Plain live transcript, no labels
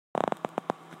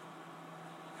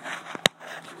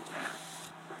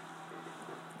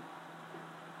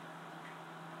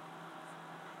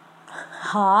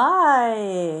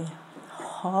Hi.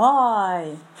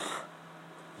 Hi.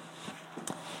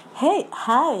 Hey,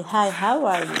 hi, how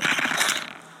are you?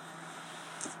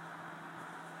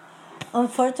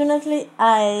 Unfortunately,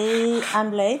 I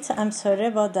am late. I'm sorry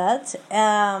about that.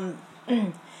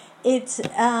 It's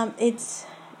um, it's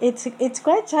it's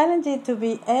quite challenging to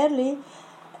be early,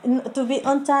 to be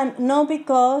on time. No,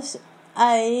 because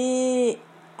I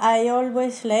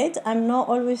always late. I'm not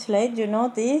always late. You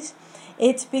know this.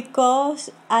 It's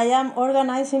because I am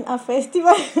organizing a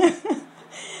festival.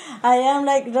 I am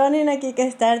like running a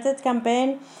Kickstarter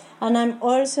campaign, and I'm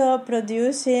also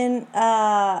producing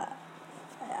other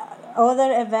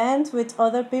events with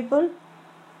other people.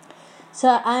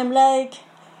 So I'm like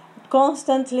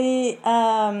constantly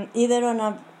either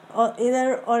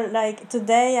or like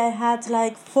today I had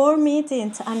like 4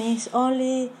 meetings and it's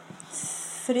only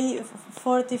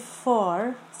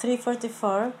 3:44.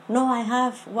 No, I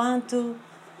have one, two,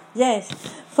 yes,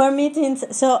 4 meetings.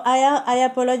 So I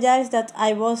apologize that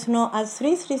I was not at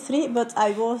 3:33, but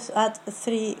I was at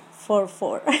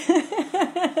 3:44.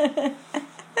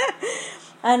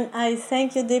 And I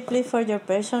thank you deeply for your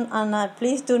passion, and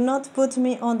please do not put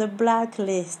me on the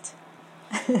blacklist,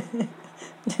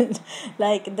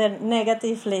 like the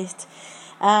negative list.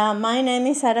 My name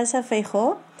is Sarasa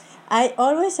Feijo. I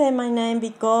always say my name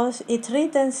because it's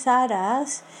written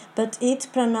Saras, but it's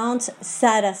pronounced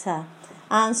Sarasa.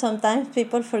 And sometimes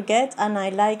people forget, and I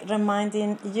like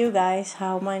reminding you guys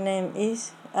how my name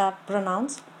is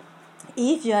pronounced.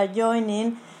 If you are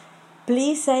joining,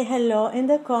 please say hello in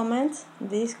the comments,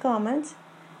 these comments.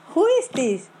 Who is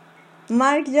this?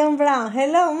 Mark John Brown.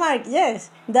 Hello, Mark. Yes,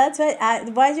 that's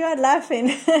why you are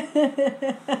laughing.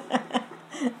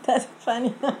 That's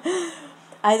funny.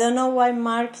 I don't know why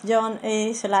Mark John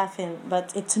is laughing,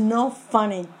 but it's not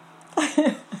funny.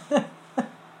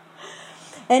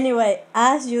 Anyway,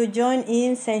 as you join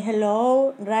in, say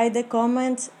hello, write the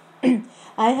comments.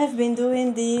 I have been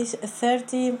doing this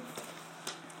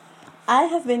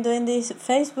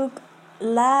Facebook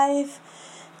live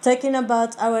talking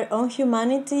about our own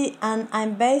humanity, and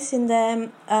I'm basing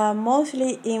them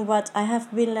mostly in what I have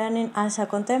been learning as a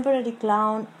contemporary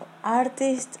clown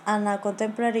artist and a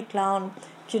contemporary clown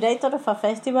curator of a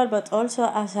festival, but also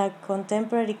as a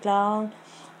contemporary clown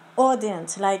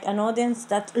audience, like an audience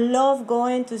that love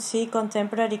going to see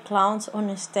contemporary clowns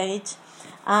on stage.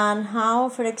 And how,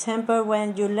 for example,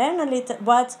 when you learn a little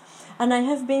and I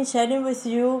have been sharing with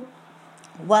you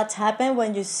what happened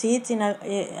when you sit in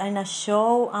a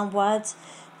show and what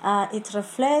it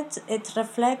reflects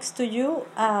to you.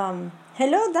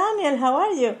 Hello, Daniel, how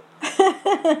are you?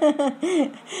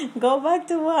 Go back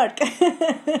to work.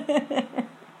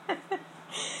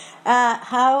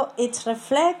 How it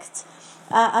reflects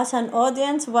as an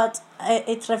audience, what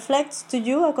it reflects to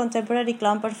you, a contemporary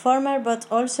clown performer. But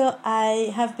also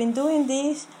I have been doing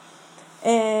this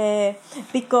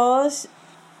because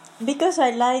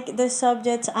I like the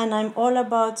subject, and I'm all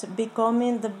about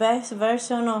becoming the best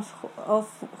version of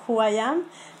who I am.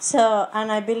 So,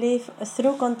 and I believe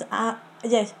through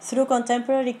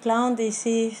contemporary clown, this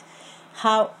is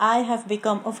how I have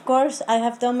become. Of course, I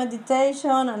have done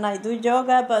meditation and I do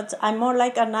yoga, but I'm more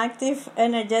like an active,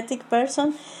 energetic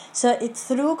person. So it's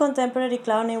through contemporary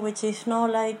clowning, which is not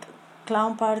like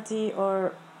clown party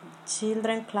or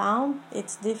children clown.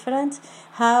 It's different.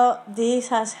 How this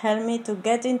has helped me to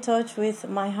get in touch with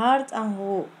my heart and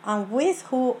with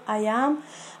who I am,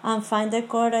 and find the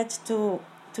courage to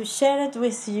share it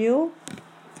with you,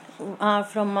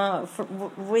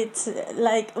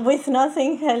 with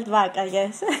nothing held back, I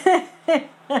guess.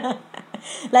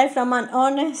 Like from an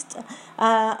honest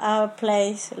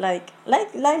place, like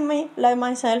me, like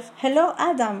myself. Hello,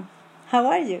 Adam. How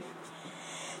are you?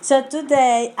 So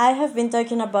today I have been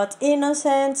talking about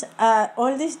innocence.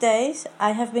 All these days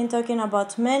I have been talking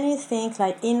about many things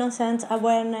like innocence,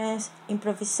 awareness,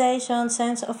 improvisation,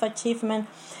 sense of achievement.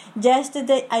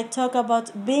 Yesterday I talked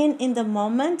about being in the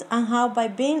moment, and how by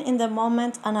being in the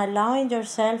moment and allowing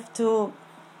yourself to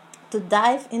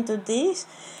dive into this,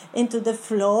 into the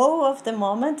flow of the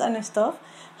moment and stuff,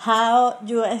 how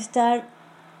you start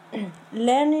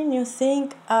learning new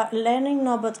things,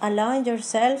 but allowing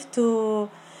yourself to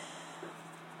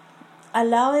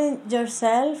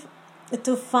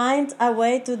find a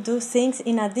way to do things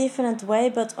in a different way,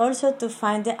 but also to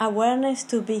find the awareness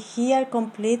to be here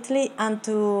completely, and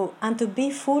to be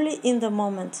fully in the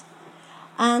moment.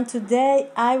 And today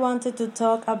I wanted to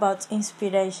talk about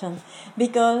inspiration,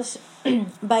 because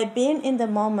by being in the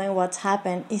moment, what's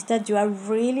happened is that you are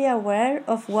really aware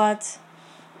of what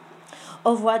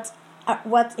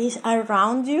is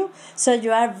around you. So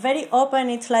you are very open.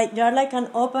 It's like you're like an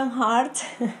open heart.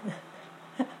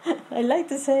 I like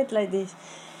to say it like this.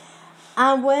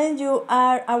 And when you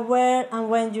are aware and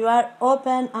when you are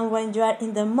open and when you are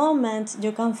in the moment,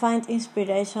 you can find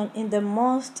inspiration in the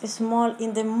most small,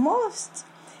 in the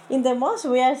most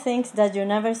weird things that you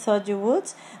never thought you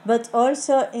would, but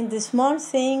also in the small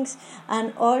things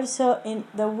and also in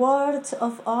the words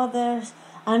of others.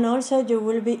 And also you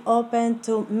will be open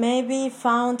to maybe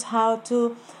found how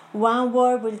to one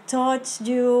word will touch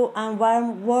you and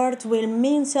one word will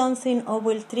mean something or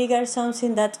will trigger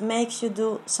something that makes you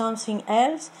do something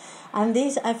else. And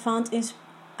this I found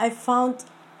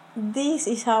this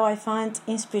is how I find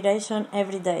inspiration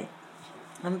every day.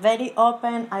 I'm very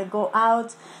open. I go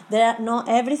out. Not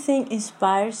everything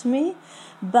inspires me,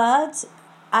 but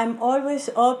I'm always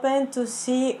open to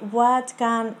see what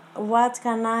can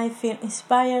I feel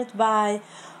inspired by,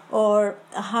 or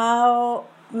how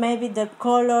maybe the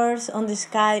colors on the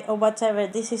sky or whatever.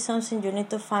 This is something you need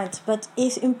to find, but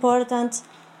it's important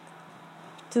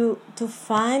to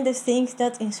find the things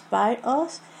that inspire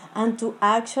us and to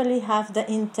actually have the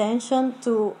intention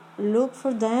to look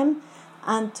for them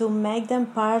and to make them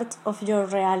part of your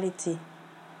reality,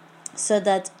 so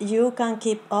that you can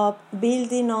keep up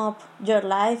building up your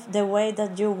life the way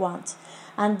that you want.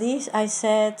 And this I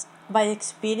said by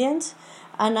experience,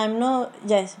 and I'm not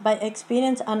yes by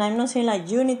experience, and I'm not saying like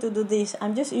you need to do this.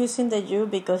 I'm just using the you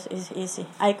because it's easy.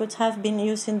 I could have been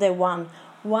using the one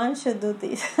should do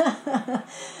this.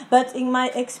 But in my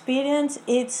experience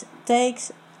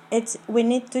we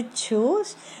need to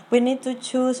choose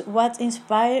what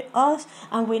inspires us,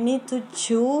 and we need to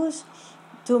choose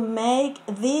to make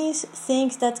these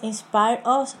things that inspire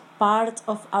us part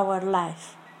of our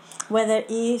life. Whether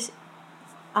it is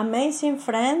amazing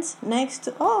friends next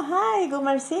to, oh, hi,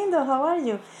 Gumarcindo, how are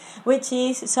you? Which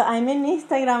is, so I'm in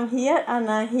Instagram here and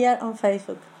I'm here on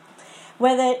Facebook.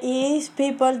 Whether it is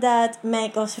people that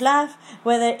make us laugh,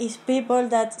 whether it is people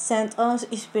that send us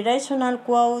inspirational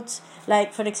quotes,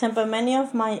 like, for example, many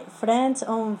of my friends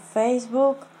on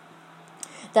Facebook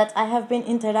that I have been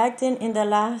interacting in the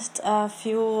last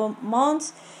few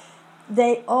months,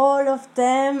 all of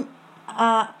them,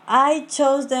 I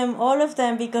chose them, all of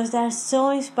them, because they are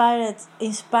so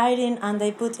inspiring, and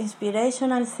they put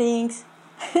inspirational things,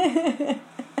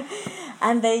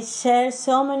 and they share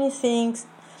so many things.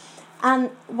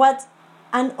 And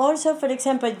also, for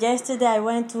example, yesterday I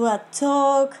went to a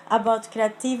talk about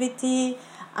creativity,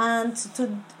 and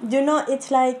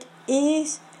it's like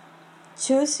is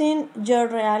choosing your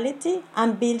reality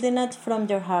and building it from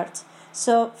your heart.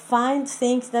 So find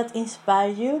things that inspire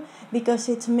you, because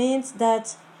it means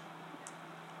that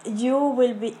you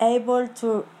will be able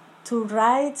to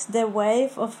ride the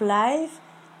wave of life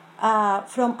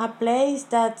from a place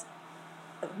that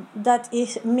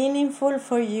is meaningful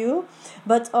for you,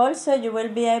 but also you will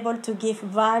be able to give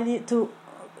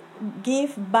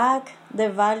back the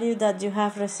value that you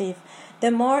have received.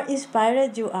 The more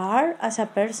inspired you are as a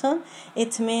person,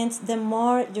 it means the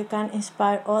more you can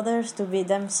inspire others to be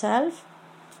themselves,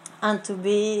 and to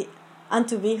be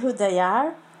who they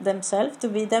are themselves, to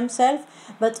be themselves.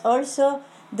 But also,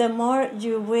 the more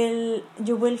you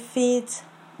will feed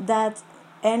that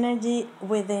energy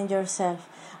within yourself.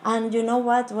 And you know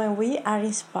what? When we are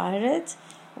inspired,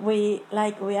 we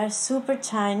are super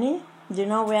shiny. We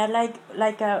are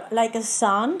like a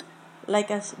sun,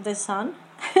 the sun.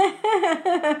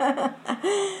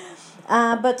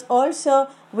 But also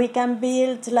we can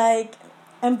build like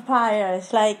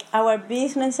empires, like our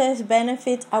businesses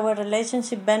benefit, our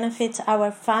relationship benefits,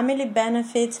 our family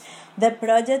benefits, the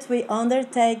projects we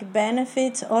undertake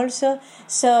benefits also.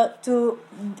 So to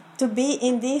be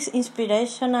in this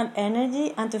inspirational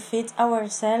energy and to feed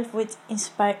ourselves with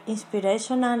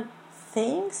inspirational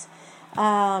things,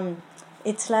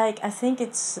 it's like, I think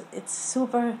it's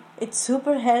super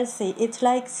healthy. It's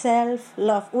like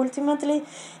self-love. Ultimately,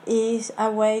 is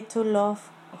a way to love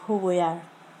who we are.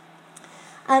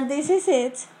 And this is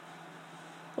it.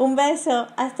 Un beso.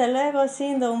 Hasta luego,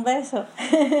 Cindo. Un beso.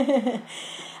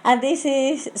 And this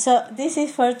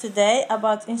is for today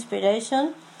about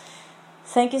inspiration.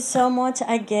 Thank you so much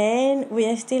again.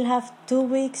 We still have 2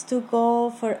 weeks to go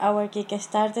for our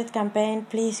Kickstarter campaign.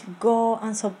 Please go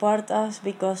and support us,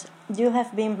 because you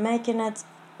have been making it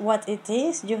what it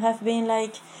is. You have been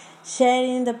like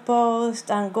sharing the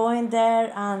post and going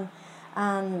there and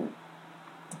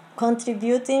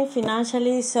contributing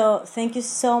financially. So thank you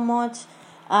so much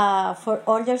for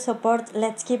all your support.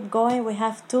 Let's keep going. We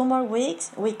have 2 more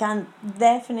weeks. We can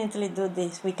definitely do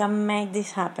this. We can make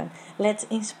this happen. Let's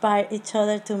inspire each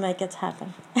other to make it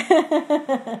happen.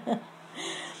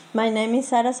 My name is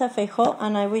Sara Safejo,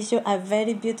 and I wish you a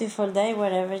very beautiful day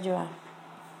wherever you are.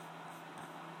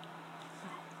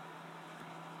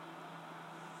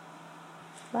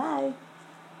 Bye.